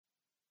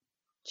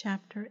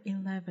Chapter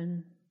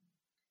 11.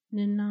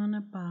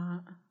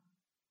 Ninaanibaa.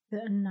 The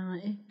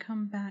awéé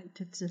come back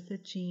to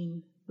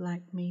Tzilhagene,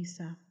 Black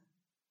Mesa.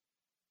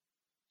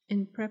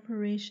 In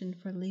preparation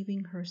for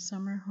leaving her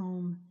summer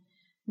home,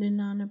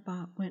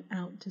 Ninaanibaa went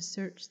out to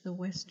search the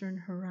western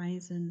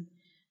horizon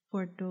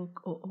for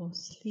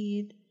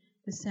Relied,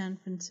 the San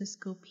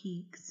Francisco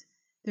Peaks,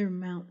 their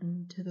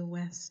mountain to the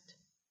west.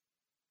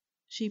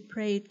 She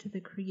prayed to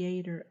the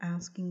Creator,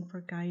 asking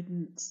for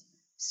guidance,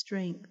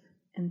 strength,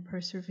 and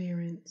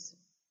perseverance.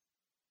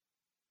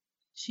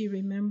 She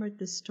remembered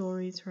the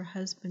stories her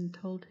husband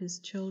told his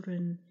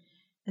children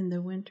in the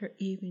winter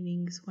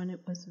evenings when it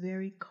was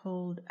very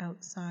cold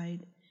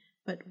outside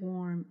but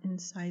warm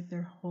inside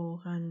their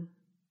hogan.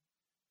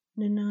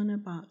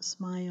 Ninaanibaa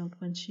smiled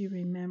when she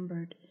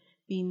remembered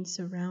being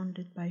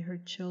surrounded by her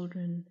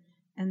children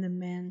and the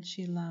man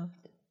she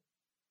loved.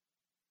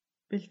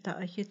 Bilta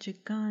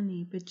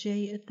ahitchigani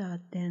bejay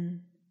adaden.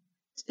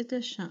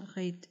 Ida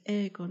shanghait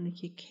ego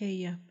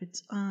nikikeya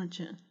bits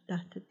aja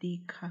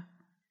datadika.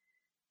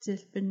 Zil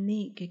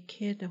benike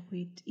keda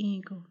huit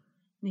ego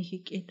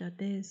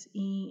nikiketades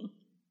in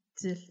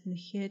zil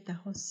niketa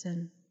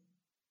hosen.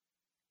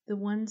 The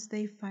ones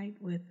they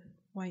fight with,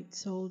 white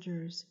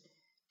soldiers,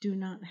 do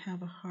not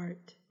have a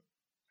heart.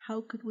 How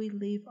could we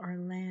leave our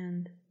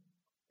land?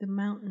 The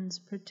mountains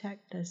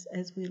protect us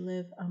as we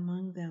live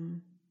among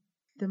them.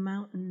 The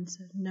mountains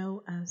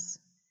know us.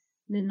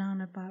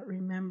 Ninaanibaa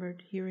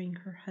remembered hearing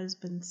her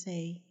husband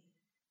say,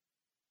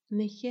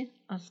 Niche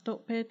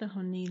altopeda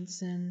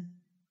honilsen.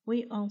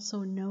 We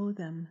also know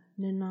them,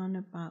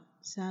 Ninaanibaa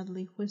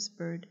sadly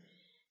whispered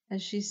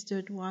as she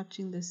stood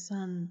watching the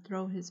sun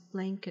throw his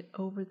blanket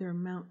over their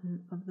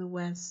mountain of the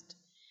west,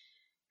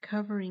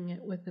 covering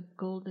it with a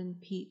golden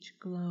peach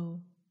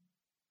glow.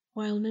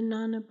 While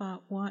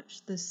Ninaanibaa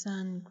watched the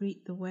sun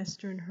greet the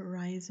western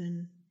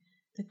horizon,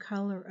 the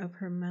color of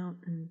her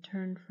mountain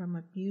turned from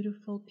a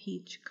beautiful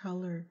peach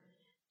color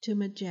to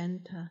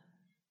magenta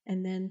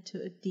and then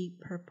to a deep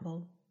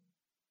purple.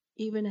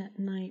 Even at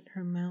night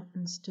her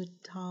mountain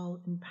stood tall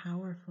and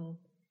powerful.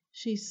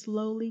 She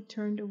slowly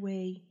turned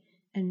away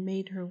and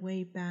made her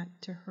way back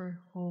to her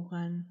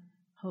hogan,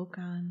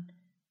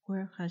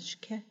 where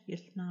Hashké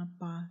Yił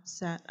Naabaah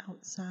sat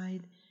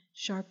outside,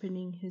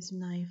 sharpening his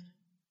knife.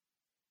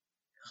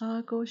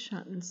 Chago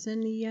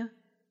Shansinia,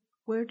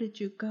 where did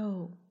you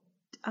go?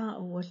 I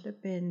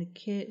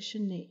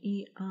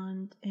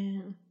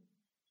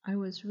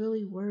was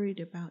really worried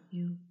about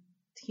you.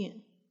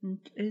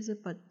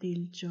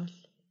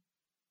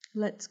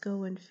 Let's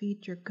go and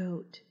feed your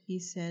goat, he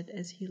said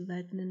as he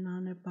led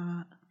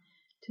Ninaanibaa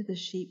to the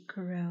sheep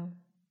corral.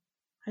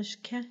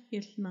 Hashké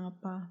Yił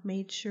Naabaah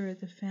made sure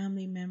the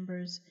family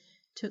members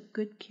took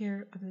good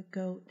care of the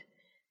goat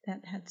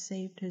that had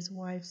saved his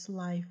wife's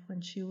life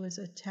when she was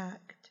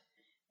attacked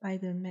by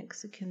the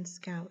Mexican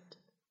scout.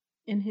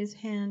 In his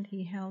hand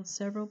he held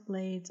several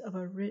blades of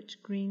a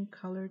rich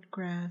green-colored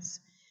grass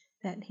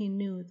that he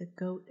knew the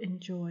goat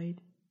enjoyed.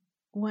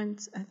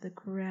 Once at the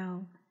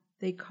corral,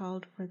 they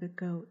called for the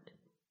goat,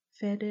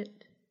 fed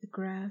it the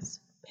grass,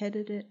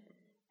 petted it,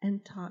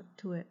 and talked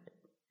to it,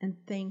 and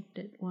thanked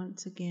it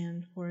once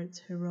again for its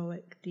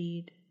heroic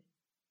deed.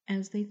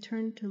 As they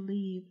turned to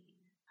leave,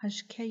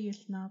 Hashké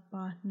Yił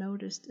Naabaah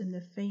noticed in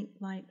the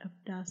faint light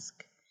of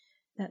dusk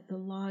that the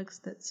logs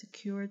that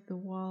secured the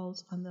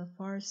walls on the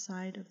far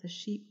side of the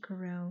sheep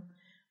corral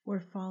were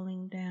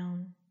falling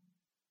down.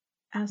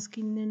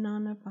 Asking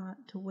Ninaanibaa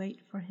to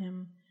wait for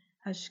him,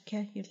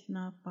 Hashké Yił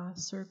Naabaah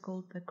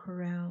circled the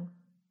corral.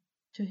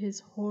 To his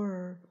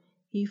horror,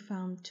 he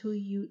found 2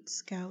 Ute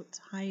scouts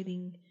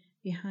hiding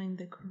behind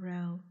the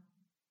corral.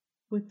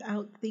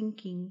 Without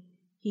thinking,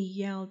 he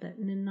yelled at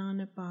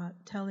Ninaanibaa,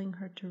 telling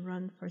her to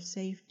run for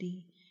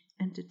safety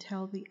and to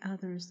tell the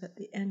others that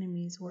the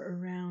enemies were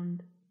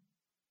around.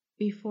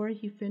 Before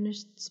he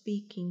finished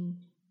speaking,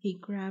 he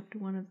grabbed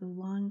one of the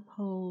long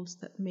poles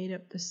that made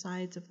up the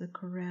sides of the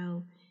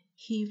corral,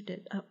 heaved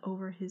it up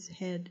over his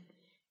head,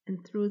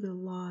 and threw the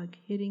log,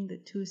 hitting the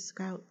 2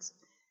 scouts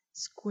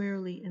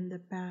squarely in the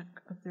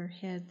back of their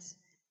heads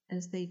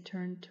as they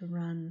turned to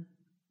run.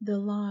 The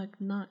log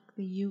knocked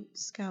the Ute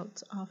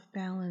scouts off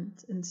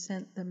balance and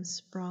sent them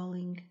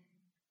sprawling.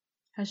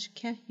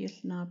 Hashké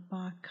Yił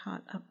Naabaah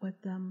caught up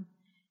with them.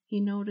 He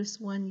noticed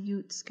one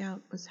Ute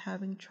scout was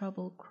having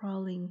trouble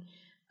crawling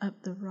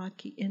up the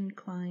rocky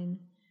incline,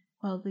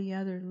 while the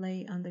other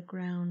lay on the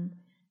ground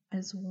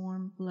as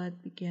warm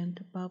blood began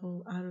to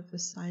bubble out of the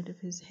side of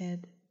his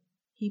head.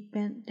 He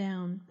bent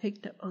down,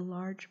 picked up a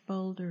large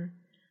boulder,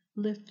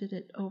 lifted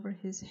it over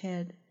his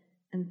head,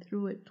 and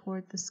threw it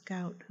toward the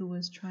scout who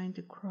was trying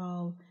to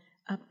crawl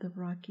up the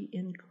rocky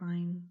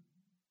incline.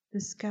 The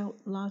scout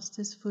lost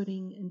his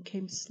footing and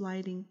came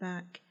sliding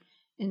back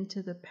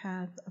into the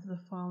path of the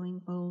falling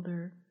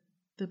boulder.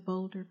 The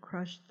boulder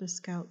crushed the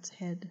scout's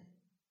head.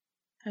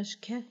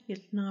 Hashké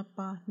Yił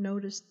Naabaah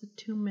noticed the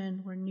 2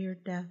 men were near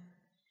death.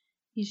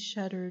 He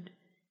shuddered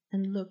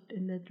and looked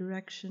in the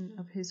direction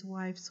of his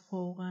wife's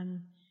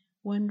hogan,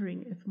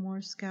 wondering if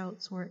more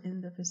scouts were in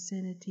the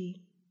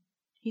vicinity.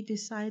 He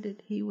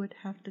decided he would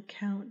have to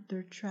count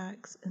their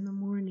tracks in the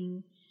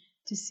morning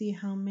to see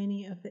how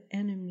many of the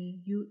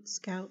enemy Ute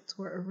scouts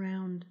were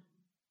around.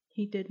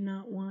 He did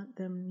not want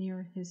them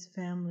near his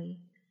family.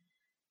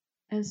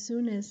 As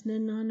soon as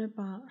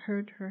Ninaanibaa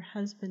heard her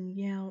husband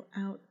yell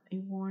out a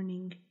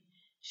warning,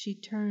 she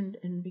turned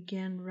and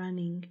began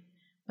running,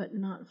 but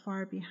not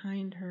far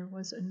behind her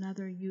was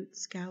another Ute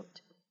scout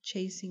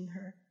chasing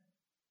her.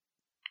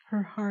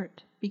 Her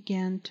heart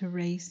began to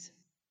race.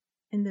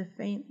 In the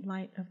faint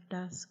light of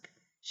dusk,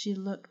 she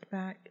looked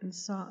back and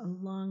saw a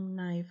long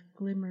knife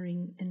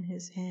glimmering in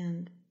his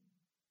hand.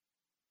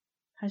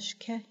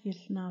 Hashké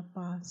Yił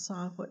Naabaah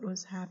saw what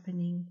was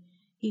happening.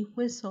 He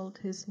whistled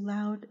his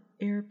loud,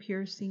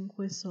 ear-piercing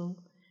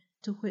whistle,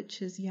 to which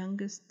his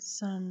youngest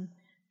son,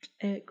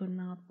 awéé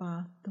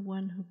Naabaah, the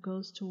one who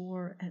goes to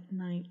war at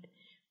night,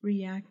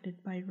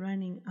 reacted by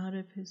running out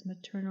of his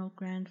maternal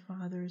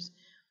grandfather's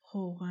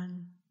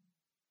hogan.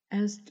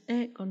 As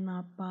awéé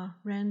Naabaah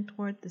ran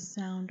toward the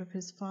sound of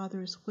his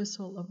father's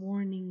whistle of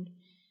warning,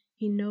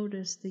 he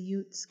noticed the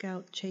Ute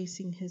scout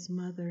chasing his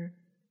mother.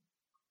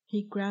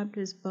 He grabbed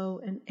his bow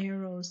and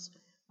arrows,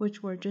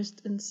 which were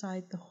just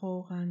inside the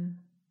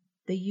hogan.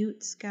 The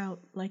Ute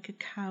scout, like a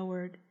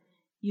coward,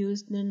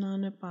 used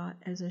Nínáanibaa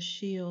as a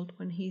shield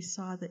when he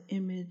saw the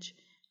image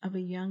of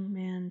a young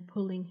man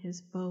pulling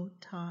his bow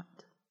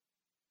taut.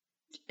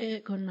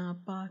 Awéé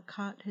Naabaah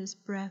caught his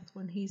breath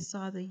when he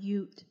saw the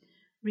Ute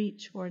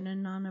reach for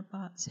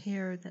Nínáanibaat's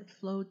hair that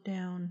flowed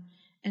down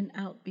and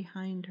out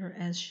behind her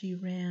as she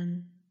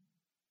ran.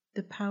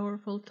 The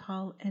powerful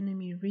tall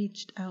enemy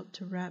reached out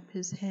to wrap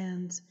his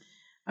hands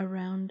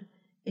around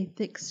a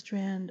thick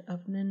strand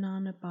of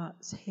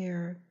Nínáanibaat's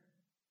hair.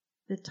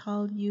 The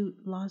tall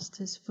Ute lost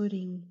his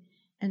footing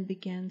and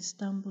began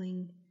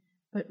stumbling,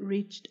 but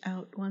reached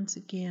out once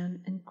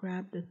again and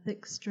grabbed a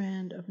thick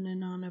strand of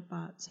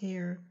Nínáanibaat's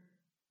hair.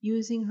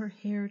 Using her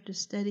hair to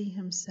steady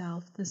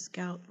himself, the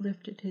scout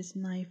lifted his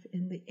knife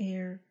in the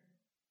air.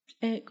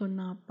 Awéé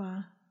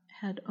Naabaah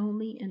had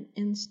only an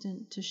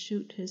instant to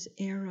shoot his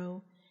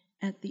arrow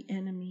at the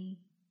enemy.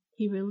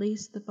 He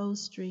released the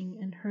bowstring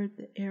and heard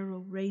the arrow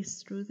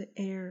race through the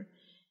air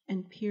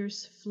and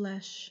pierce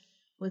flesh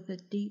with a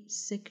deep,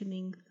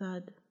 sickening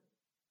thud.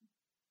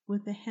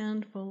 With a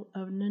handful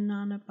of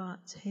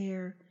Nínáanibaat's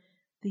hair,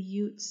 the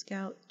Ute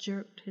scout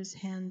jerked his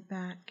hand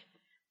back,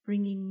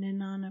 bringing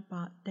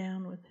Nínáanibaa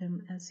down with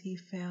him as he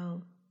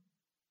fell.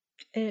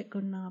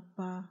 Awéé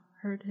Naabaah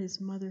heard his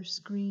mother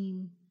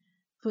scream.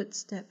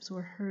 Footsteps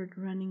were heard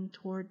running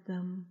toward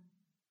them.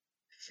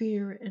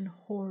 Fear and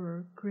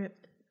horror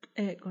gripped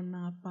Awéé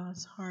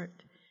Naabaah's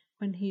heart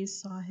when he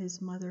saw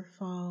his mother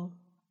fall.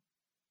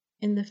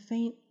 In the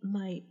faint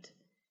light,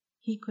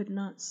 he could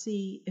not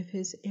see if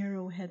his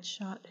arrow had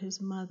shot his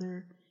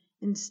mother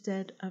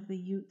instead of the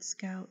Ute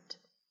scout.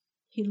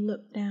 He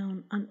looked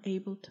down,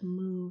 unable to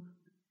move.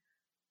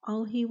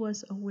 All he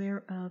was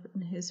aware of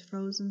in his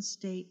frozen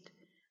state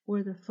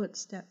were the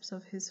footsteps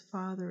of his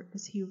father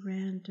as he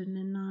ran to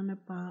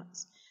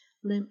Nínáanibaat's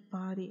limp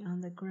body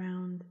on the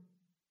ground.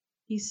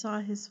 He saw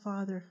his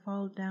father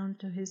fall down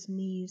to his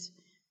knees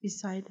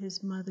beside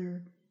his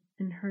mother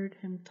and heard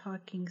him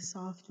talking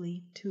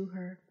softly to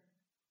her.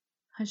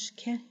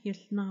 Hashké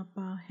Yił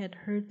Naabaah had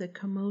heard the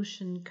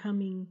commotion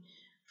coming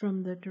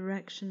from the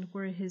direction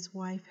where his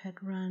wife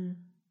had run.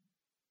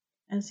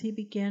 As he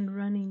began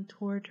running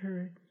toward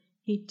her,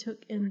 he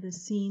took in the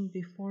scene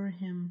before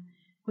him,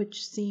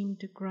 which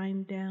seemed to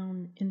grind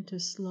down into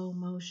slow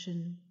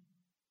motion.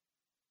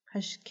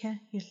 Hashké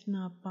Yił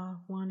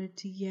Naabaah wanted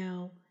to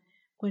yell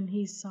when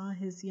he saw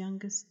his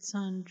youngest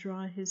son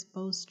draw his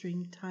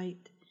bowstring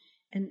tight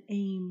and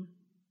aim,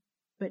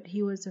 but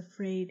he was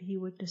afraid he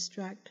would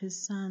distract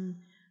his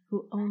son,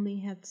 who only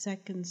had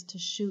seconds to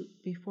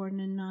shoot before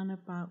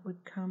Nínáanibaa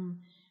would come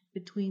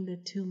between the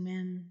two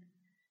men.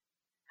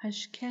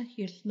 Hashké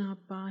Yił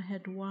Naabaah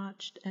had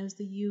watched as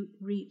the Ute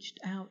reached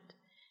out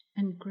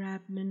and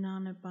grabbed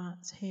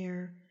Nínáanibaat's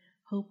hair,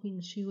 hoping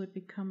she would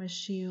become a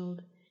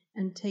shield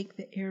and take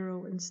the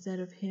arrow instead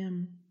of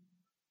him.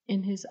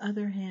 In his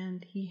other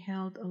hand he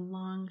held a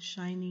long,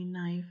 shiny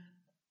knife.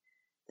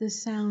 The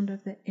sound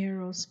of the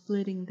arrow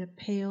splitting the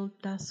pale,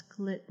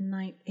 dusk-lit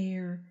night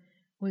air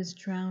was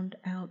drowned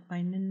out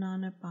by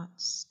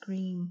Nínáanibaat's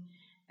scream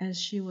as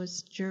she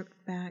was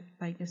jerked back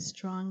by a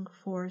strong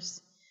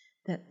force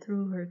that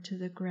threw her to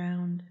the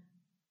ground.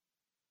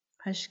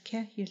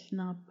 Hashké Yił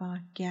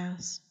Naabaah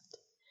gasped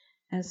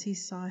as he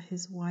saw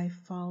his wife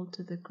fall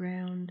to the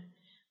ground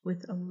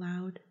with a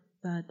loud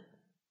thud.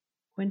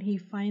 When he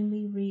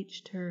finally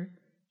reached her,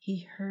 he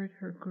heard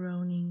her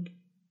groaning.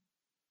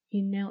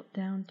 He knelt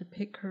down to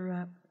pick her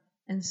up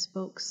and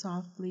spoke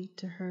softly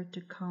to her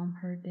to calm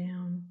her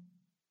down.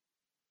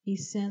 He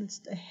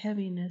sensed a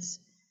heaviness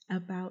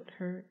about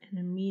her and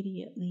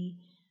immediately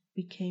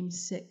became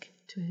sick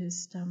to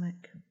his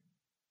stomach.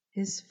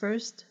 His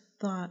first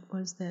thought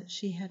was that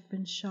she had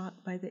been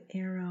shot by the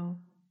arrow,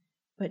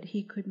 but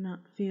he could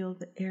not feel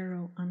the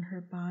arrow on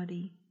her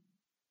body.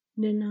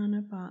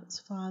 Nínáanibaat's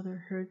father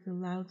heard the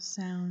loud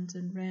sounds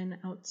and ran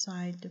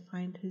outside to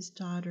find his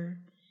daughter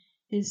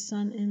his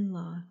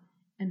son-in-law,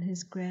 and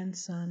his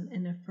grandson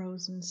in a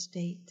frozen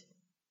state.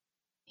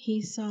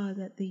 He saw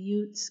that the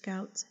Ute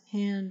scout's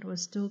hand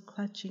was still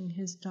clutching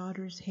his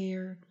daughter's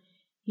hair.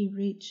 He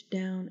reached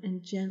down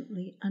and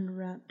gently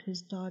unwrapped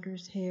his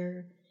daughter's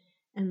hair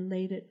and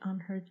laid it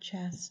on her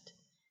chest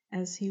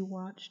as he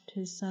watched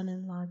his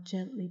son-in-law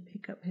gently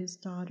pick up his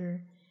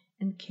daughter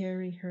and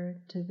carry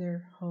her to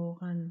their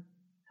hogan.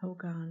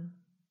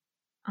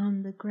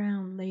 On the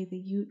ground lay the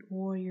Ute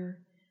warrior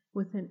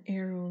with an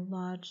arrow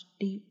lodged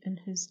deep in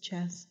his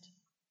chest.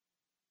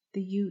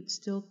 The Ute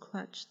still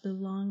clutched the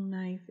long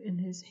knife in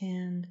his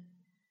hand.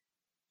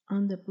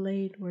 On the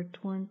blade were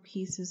torn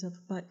pieces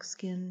of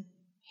buckskin,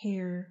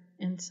 hair,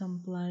 and some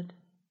blood.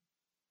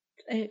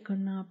 Hashké Yił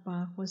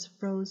Naabaah was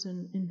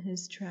frozen in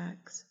his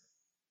tracks.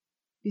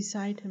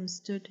 Beside him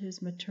stood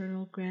his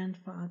maternal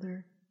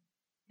grandfather.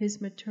 His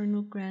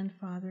maternal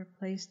grandfather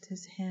placed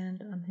his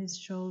hand on his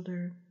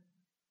shoulder.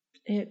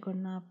 Hashké Yił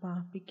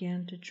Naabaah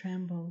began to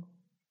tremble.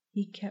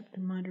 He kept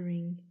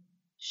muttering,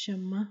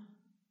 "Shema,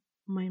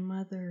 my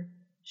mother,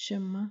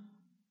 Shema,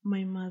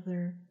 my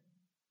mother."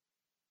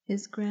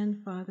 His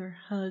grandfather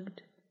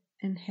hugged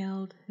and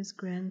held his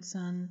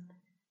grandson.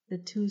 The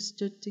two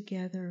stood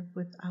together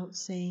without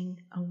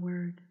saying a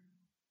word.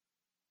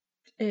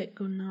 Hashké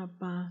Yił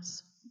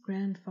Naabaah's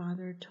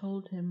grandfather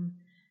told him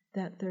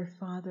that their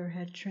father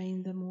had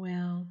trained them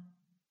well.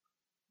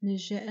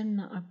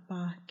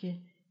 Ninaanibaa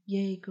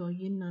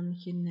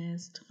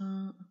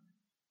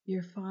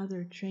Your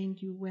father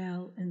trained you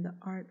well in the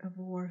art of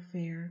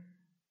warfare.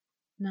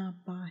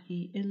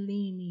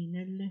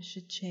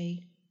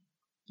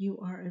 You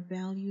are a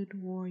valued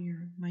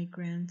warrior, my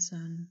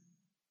grandson.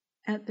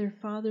 At their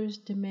father's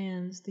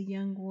demands, the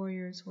young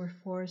warriors were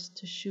forced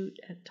to shoot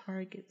at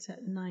targets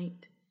at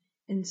night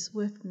in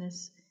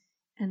swiftness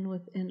and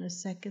within a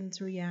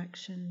second's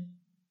reaction.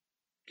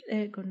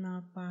 Hashké Yił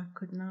Naabaah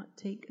could not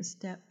take a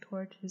step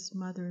toward his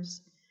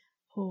mother's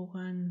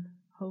hogan.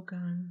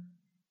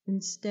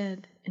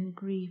 Instead, in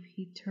grief,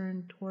 he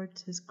turned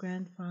towards his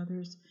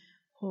grandfather's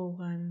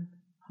hogan.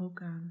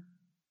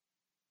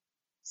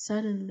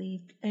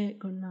 Suddenly, Hashké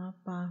Yił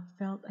Naabaah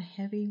felt a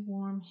heavy,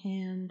 warm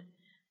hand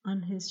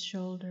on his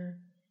shoulder.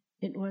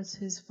 It was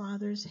his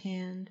father's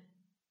hand.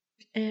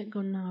 Hashké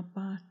Yił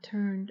Naabaah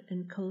turned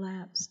and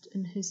collapsed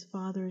in his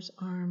father's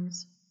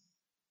arms.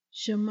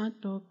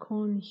 Shemato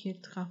kon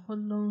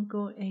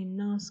hitraholongo e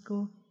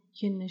nasko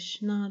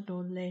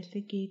hinishnado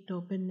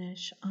leligito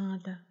benesh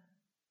ada.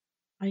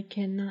 I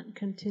cannot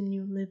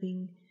continue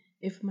living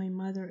if my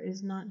mother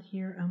is not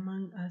here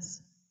among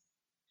us.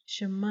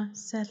 Shema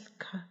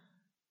selka.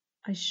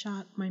 I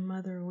shot my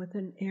mother with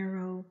an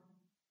arrow.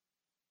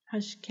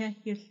 Hashké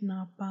Yił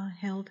Naabaah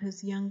held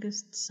his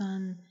youngest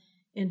son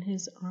in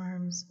his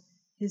arms.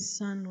 His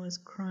son was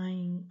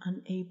crying,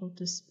 unable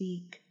to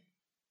speak.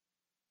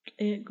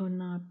 Hashké Yił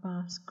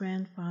Naabaah's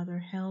grandfather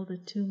held the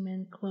two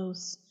men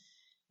close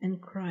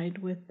and cried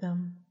with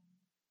them.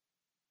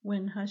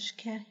 When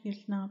Hashké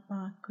Yił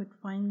Naabaah could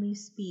finally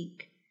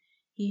speak,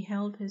 he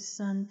held his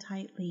son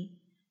tightly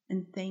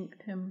and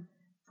thanked him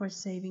for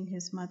saving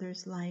his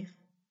mother's life.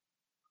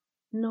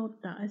 Your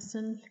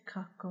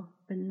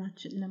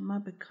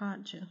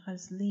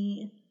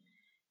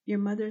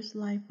mother's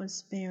life was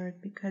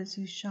spared because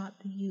you shot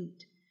the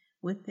Ute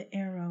with the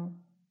arrow.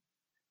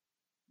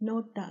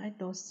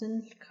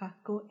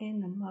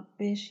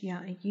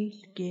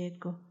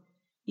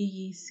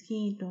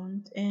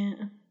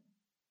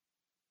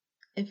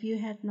 If you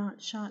had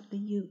not shot the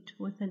Ute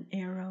with an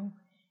arrow,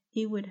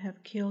 he would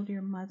have killed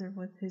your mother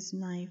with his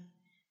knife,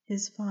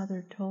 his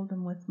father told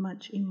him with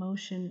much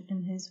emotion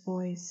in his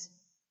voice.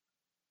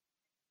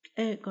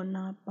 Hashké Yił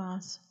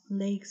Naabaah's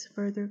legs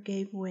further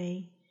gave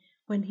way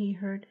when he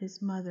heard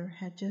his mother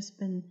had just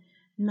been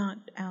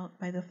knocked out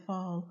by the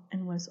fall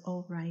and was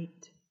all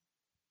right.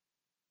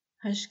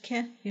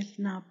 Hashké Yił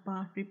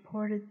Naabaah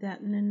reported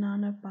that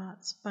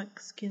Ninaanibaa's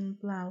buckskin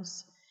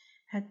blouse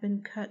had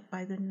been cut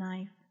by the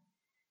knife,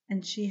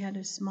 and she had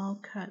a small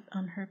cut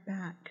on her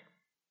back.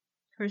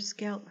 Her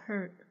scalp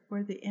hurt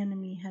where the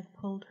enemy had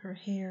pulled her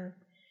hair,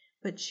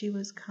 but she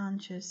was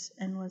conscious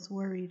and was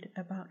worried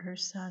about her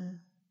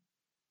son.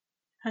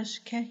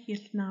 Hashké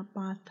Yił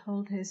Naabaah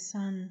told his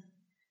son,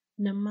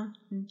 "Nama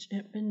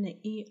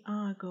n'i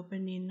ago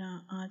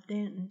benina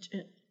aden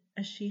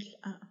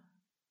ashila."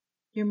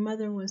 Your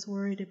mother was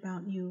worried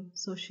about you,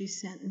 so she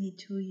sent me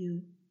to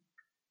you.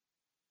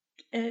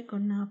 Hashké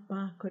Yił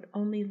Naabaah could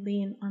only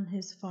lean on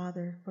his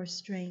father for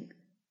strength.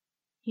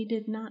 He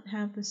did not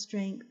have the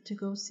strength to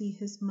go see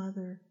his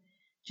mother.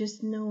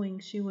 Just knowing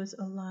she was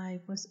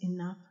alive was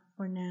enough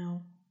for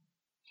now.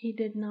 He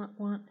did not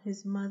want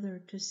his mother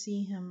to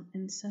see him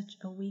in such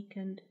a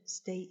weakened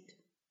state.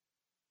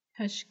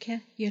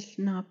 Hashké Yił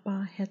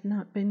Naabaah had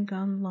not been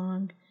gone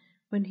long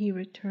when he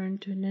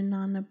returned to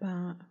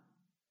Nínáanibaa.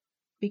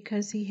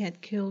 Because he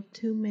had killed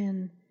 2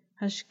 men,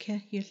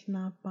 Hashké Yił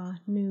Naabaah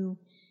knew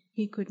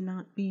he could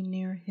not be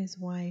near his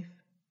wife.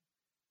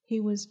 He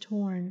was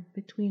torn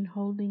between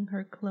holding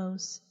her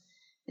close,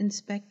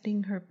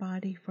 inspecting her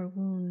body for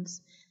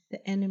wounds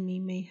the enemy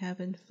may have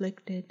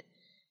inflicted,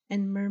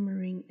 and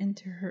murmuring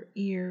into her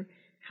ear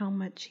how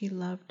much he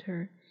loved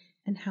her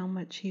and how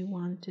much he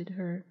wanted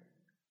her.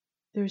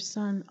 Their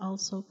son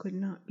also could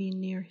not be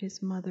near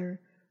his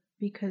mother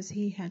because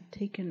he had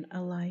taken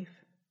a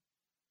life.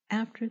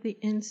 After the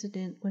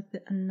incident with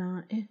the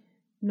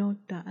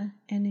Naabeehó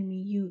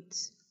enemy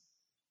Utes,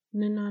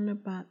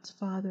 Ninaanibaa's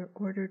father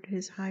ordered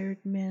his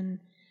hired men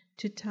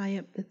to tie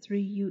up the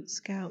 3 Ute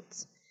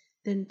scouts,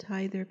 then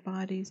tie their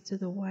bodies to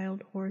the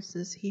wild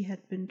horses he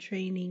had been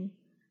training,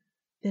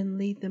 then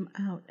lead them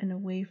out and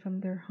away from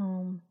their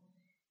home.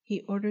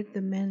 He ordered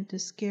the men to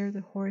scare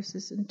the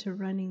horses into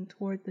running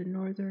toward the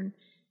northern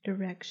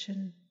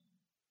direction.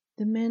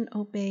 The men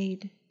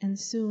obeyed, and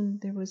soon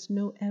there was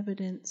no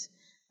evidence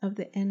of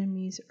the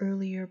enemy's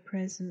earlier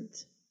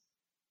presence.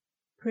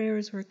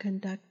 Prayers were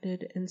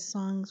conducted and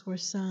songs were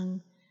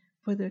sung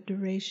for the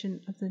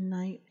duration of the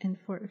night and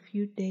for a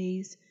few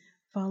days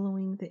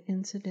following the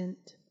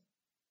incident.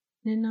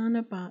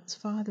 Ninaanibaa's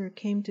father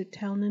came to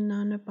tell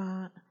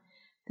Nínááníbaa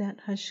that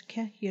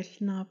Hashké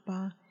Yił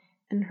Naabaah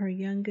and her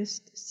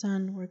youngest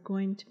son were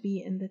going to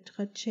be in the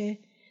Tkache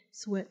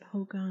Sweat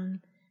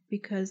Hogan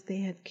because they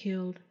had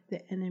killed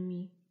the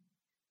enemy.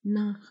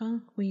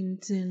 Nacha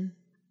Winzin,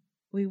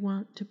 we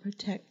want to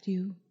protect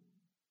you.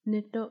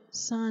 Nito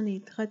Sani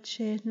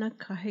Tkache na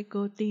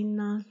Kahego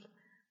Dinal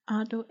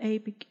Ado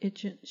Abik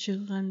Ijent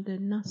Shuganda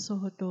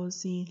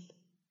Nasohodozil.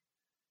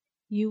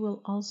 You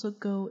will also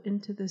go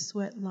into the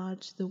sweat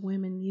lodge the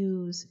women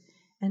use,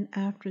 and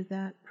after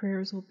that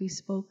prayers will be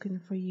spoken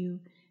for you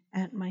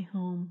at my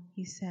home,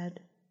 he said.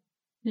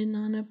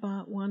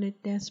 Nínáanibaa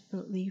wanted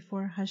desperately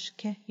for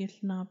Hashké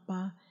Yił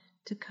Naabaah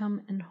to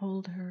come and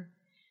hold her.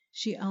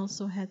 She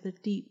also had the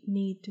deep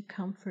need to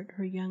comfort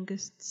her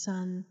youngest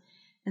son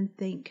and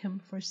thank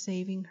him for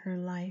saving her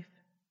life.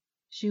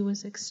 She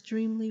was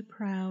extremely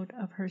proud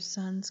of her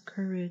son's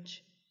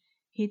courage.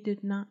 He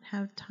did not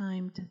have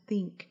time to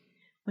think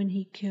when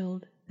he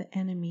killed the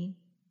enemy.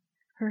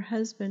 Her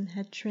husband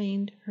had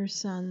trained her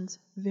sons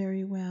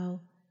very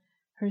well.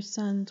 Her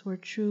sons were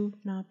true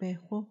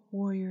Naabeehó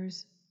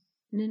warriors.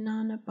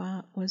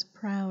 Nínáanibaa was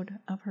proud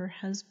of her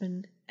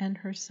husband and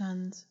her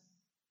sons.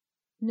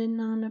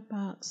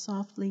 Nínáanibaa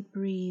softly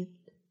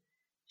breathed,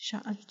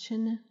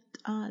 Sha'alchine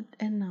t'ad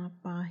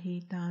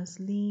enaabahi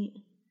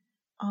dasli.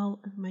 All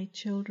of my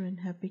children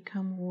have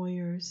become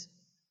warriors.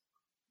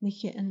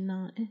 Nike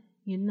anae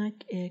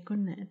yinak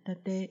egone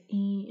tade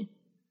I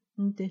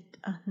ndit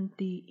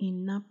ahndi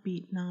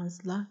inabi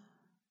nazla.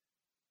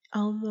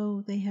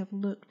 Although they have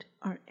looked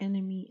our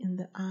enemy in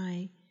the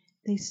eye,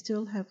 they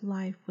still have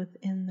life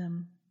within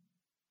them.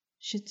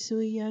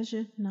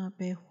 Shitsuyaje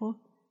Naabeehó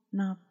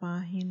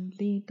Naabahin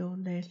lido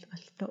lel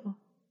alto.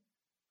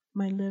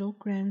 My little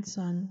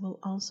grandson will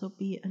also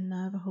be a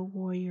Navajo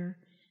warrior,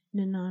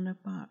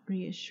 Nínáanibaa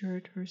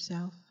reassured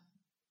herself.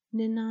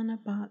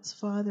 Nínáanibaa's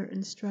father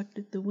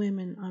instructed the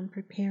women on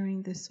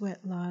preparing the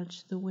sweat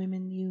lodge the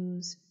women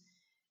use.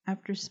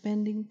 After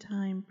spending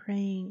time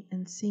praying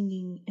and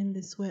singing in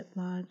the sweat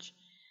lodge,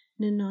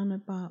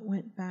 Nínáanibaa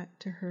went back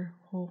to her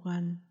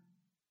hogan.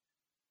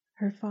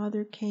 Her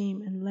father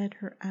came and led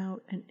her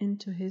out and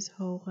into his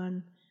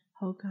hogan.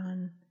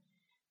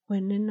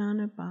 When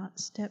Nínáanibaa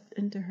stepped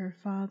into her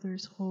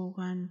father's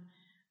hogan,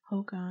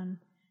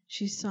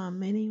 she saw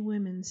many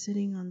women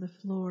sitting on the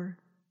floor.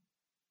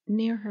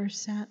 Near her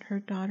sat her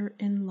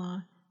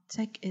daughter-in-law,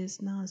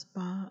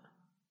 Naabeehó.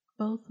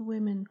 Both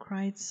women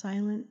cried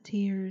silent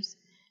tears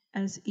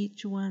as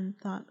each one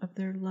thought of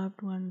their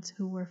loved ones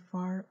who were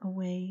far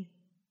away.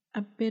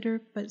 A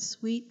bitter but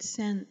sweet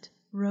scent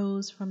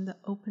rose from the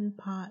open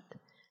pot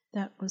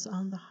that was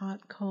on the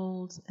hot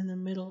coals in the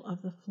middle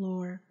of the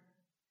floor.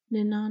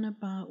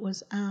 Nínáanibaa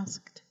was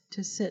asked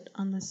to sit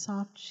on the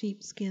soft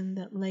sheepskin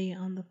that lay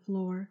on the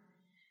floor.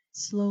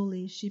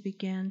 Slowly she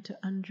began to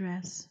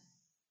undress.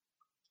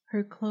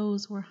 Her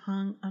clothes were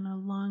hung on a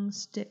long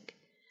stick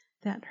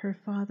that her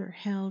father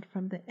held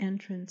from the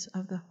entrance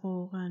of the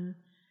hogan.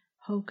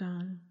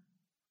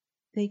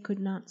 They could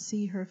not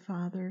see her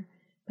father,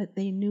 but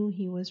they knew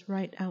he was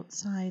right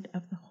outside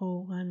of the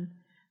hogan,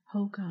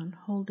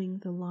 holding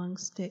the long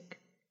stick.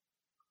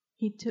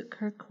 He took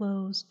her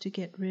clothes to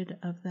get rid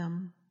of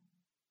them.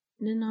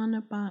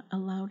 Nínáanibaa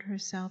allowed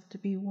herself to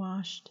be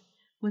washed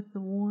with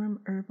the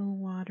warm herbal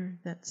water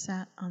that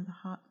sat on the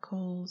hot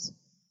coals.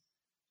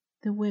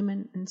 The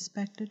women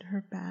inspected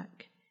her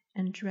back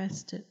and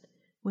dressed it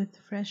with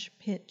fresh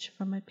pitch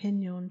from a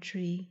pinon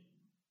tree.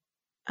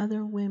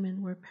 Other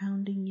women were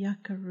pounding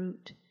yucca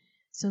root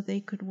so they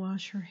could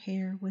wash her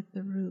hair with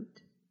the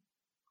root.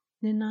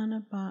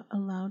 Nínáanibaa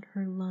allowed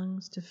her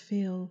lungs to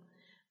fill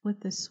with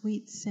the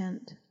sweet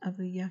scent of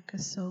the yucca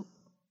soap.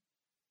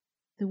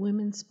 The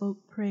women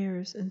spoke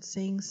prayers and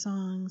sang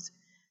songs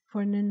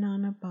for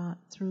Nínáanibaa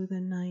through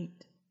the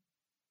night.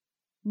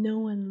 No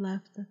one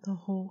left the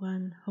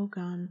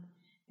hogan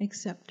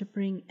except to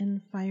bring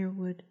in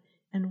firewood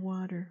and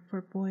water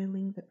for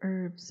boiling the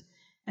herbs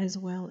as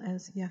well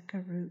as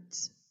yucca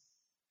roots.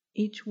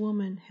 Each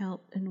woman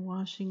helped in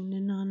washing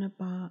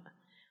Nínáanibaa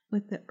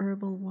with the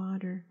herbal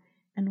water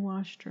and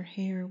washed her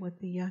hair with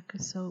the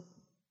yucca soap.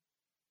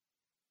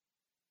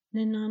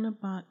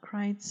 Ninaanibaa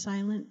cried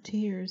silent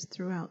tears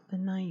throughout the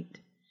night.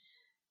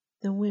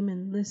 The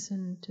women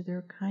listened to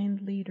their kind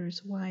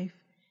leader's wife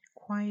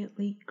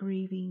quietly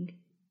grieving.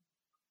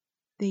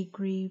 They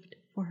grieved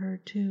for her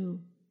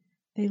too.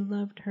 They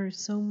loved her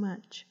so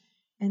much,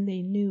 and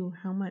they knew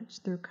how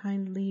much their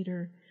kind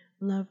leader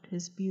loved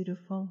his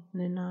beautiful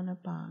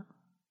Ninaanibaa.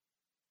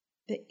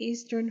 The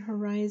eastern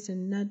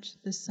horizon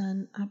nudged the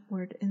sun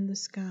upward in the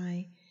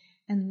sky,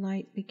 and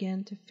light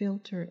began to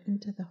filter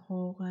into the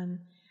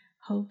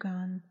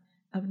hogan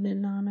of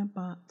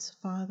Ninaanibaa's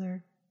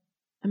father.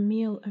 A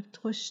meal of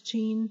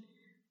tushchin,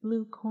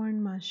 blue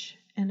corn mush,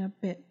 and a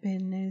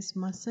benez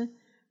masa,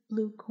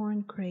 blue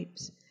corn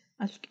crepes,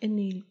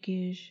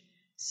 alkinilgish,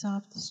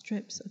 soft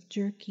strips of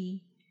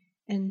jerky,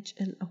 and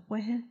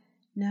awéé,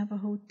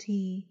 Navajo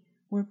tea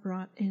were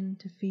brought in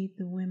to feed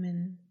the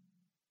women.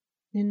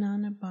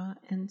 Ninaanibaa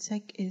and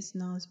Hashké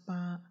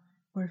Naabaah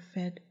were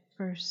fed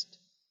first.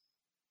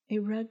 A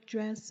rug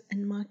dress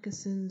and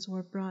moccasins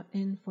were brought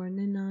in for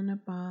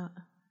Ninaanibaa.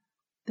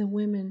 The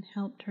women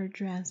helped her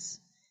dress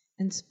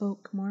and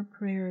spoke more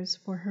prayers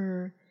for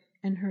her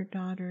and her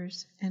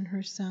daughters and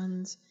her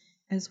sons,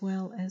 as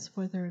well as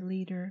for their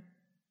leader.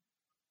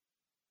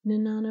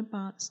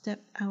 Ninaanibaa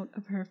stepped out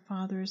of her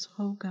father's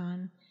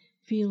hogan,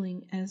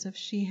 feeling as if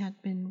she had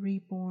been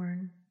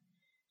reborn.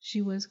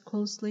 She was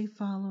closely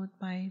followed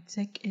by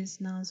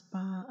Hashké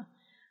Naabaah,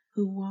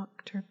 who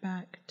walked her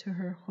back to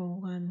her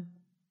hogan.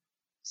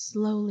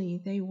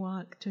 Slowly they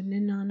walked to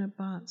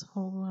Ninaanibaa's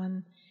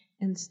hogan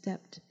and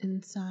stepped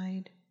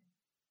inside.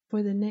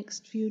 For the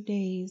next few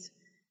days,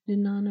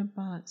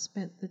 Ninaanibaa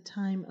spent the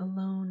time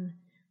alone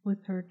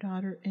with her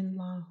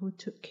daughter-in-law who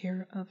took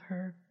care of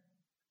her.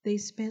 They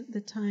spent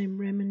the time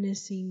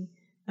reminiscing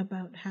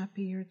about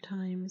happier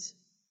times.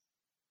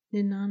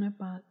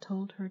 Ninaanibaa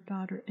told her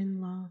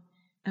daughter-in-law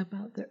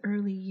about the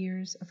early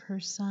years of her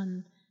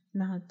son,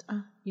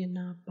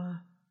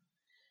 Ninaanibaa.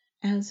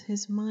 As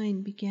his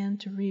mind began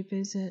to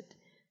revisit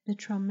the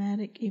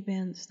traumatic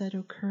events that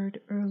occurred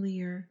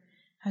earlier,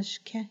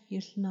 Hashké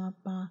Yił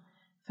Naabaah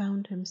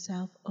found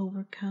himself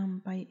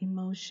overcome by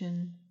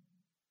emotion.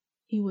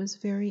 He was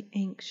very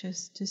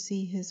anxious to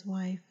see his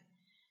wife.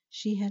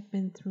 She had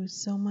been through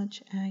so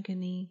much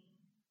agony.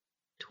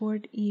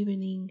 Toward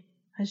evening,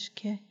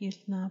 Hashké Yił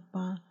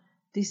Naabaah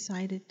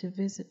decided to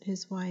visit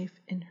his wife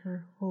in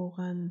her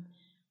hogan.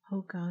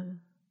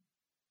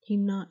 He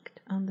knocked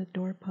on the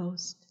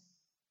doorpost.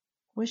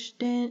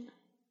 "Wishdan,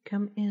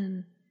 come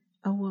in,"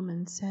 a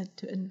woman said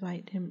to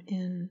invite him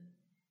in.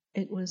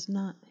 It was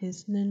not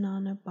his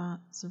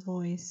Ninaanibaa's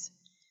voice.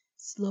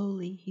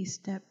 Slowly he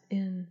stepped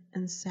in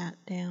and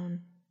sat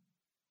down.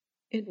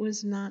 It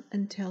was not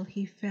until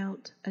he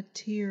felt a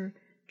tear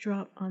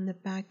drop on the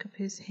back of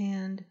his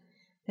hand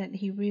that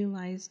he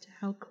realized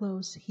how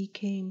close he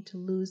came to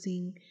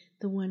losing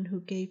the one who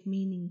gave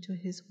meaning to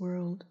his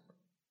world.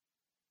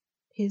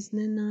 His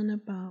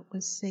Ninaanibaa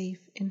was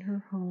safe in her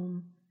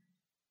home.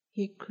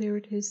 He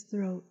cleared his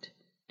throat,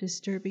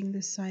 disturbing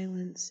the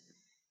silence,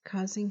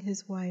 causing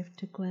his wife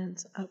to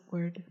glance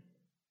upward.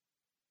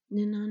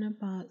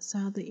 Ninaanibaa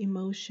saw the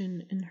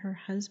emotion in her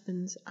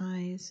husband's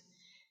eyes.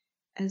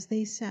 As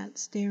they sat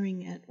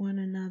staring at one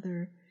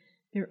another,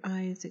 their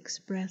eyes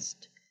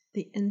expressed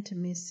the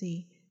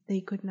intimacy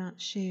they could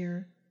not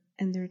share,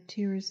 and their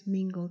tears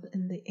mingled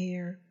in the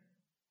air.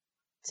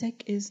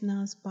 Hashké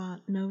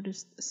Naabaah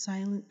noticed the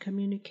silent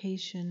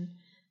communication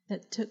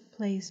that took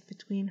place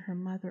between her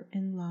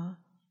mother-in-law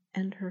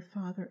and her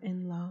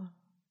father-in-law.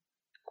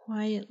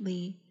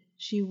 Quietly,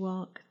 she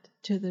walked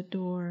to the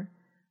door,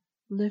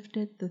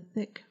 lifted the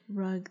thick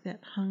rug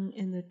that hung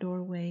in the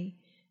doorway,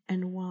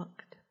 and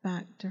walked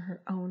back to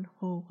her own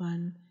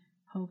hogan.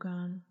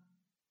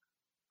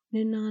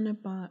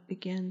 Ninaanibaa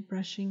began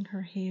brushing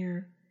her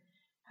hair.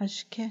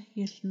 Hashké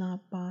Yił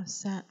Naabaah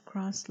sat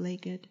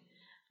cross-legged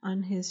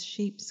on his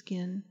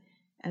sheepskin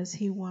as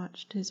he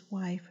watched his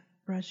wife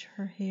brush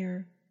her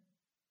hair.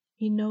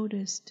 He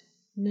noticed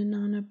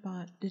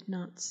Ninaanibaa did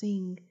not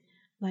sing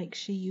like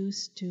she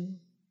used to.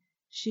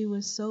 She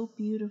was so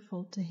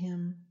beautiful to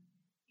him.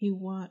 He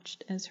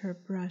watched as her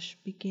brush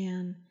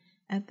began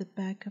at the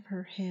back of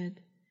her head,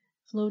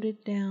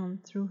 floated down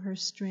through her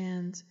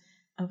strands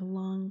of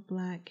long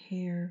black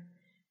hair,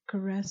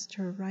 caressed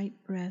her right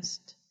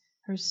breast,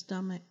 her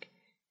stomach,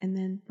 and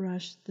then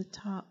brushed the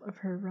top of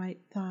her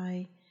right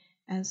thigh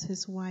as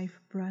his wife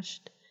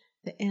brushed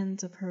the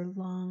ends of her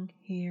long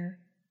hair.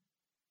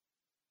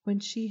 When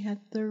she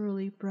had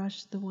thoroughly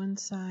brushed the one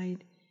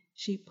side,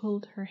 she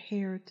pulled her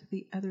hair to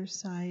the other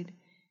side,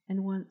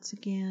 and once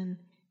again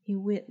he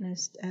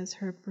witnessed as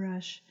her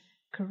brush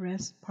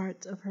caressed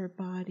parts of her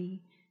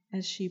body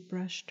as she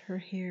brushed her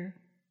hair.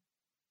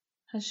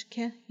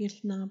 Hashké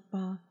Yił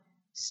Naabaah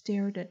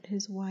stared at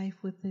his wife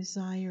with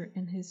desire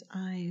in his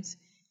eyes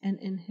and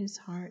in his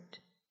heart.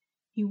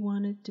 He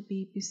wanted to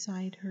be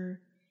beside her.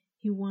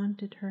 He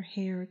wanted her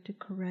hair to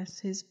caress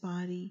his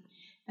body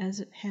as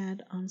it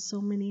had on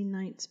so many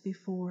nights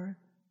before.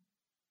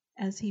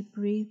 As he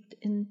breathed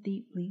in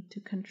deeply to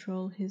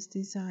control his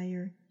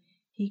desire,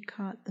 he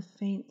caught the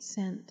faint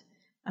scent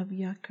of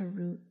yucca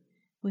root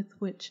with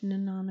which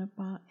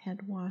Ninaanibaa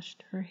had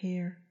washed her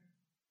hair.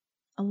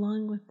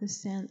 Along with the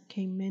scent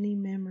came many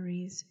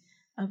memories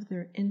of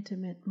their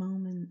intimate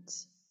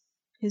moments.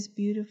 His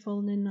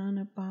beautiful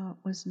Ninaanibaa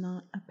was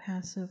not a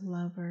passive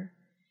lover.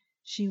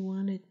 She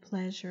wanted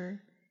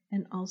pleasure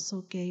and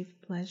also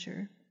gave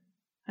pleasure.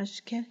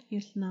 Hashké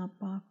Yił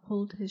Naabaah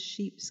pulled his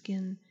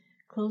sheepskin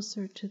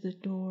closer to the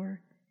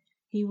door.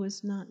 He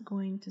was not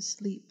going to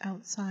sleep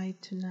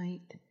outside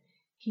tonight.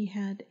 He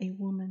had a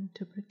woman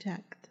to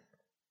protect.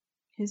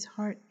 His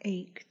heart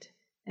ached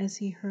as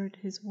he heard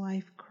his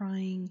wife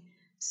crying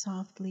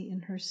softly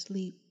in her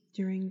sleep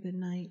during the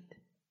night.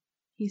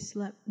 He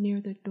slept near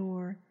the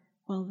door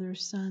while their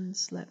son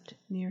slept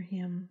near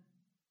him.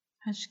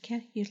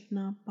 Hashké Yił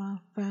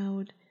Naabaah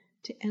vowed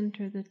to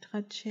enter the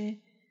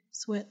Traché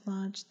sweat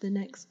lodge the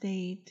next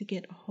day to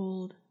get a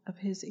hold of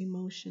his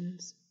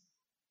emotions.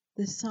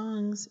 The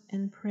songs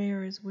and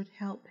prayers would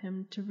help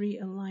him to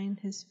realign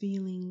his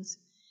feelings.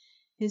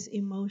 His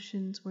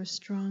emotions were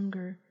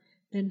stronger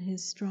than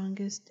his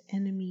strongest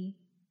enemy,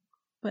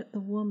 but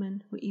the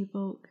woman who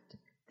evoked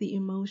the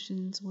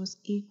emotions was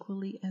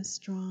equally as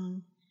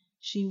strong.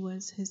 She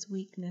was his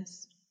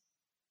weakness.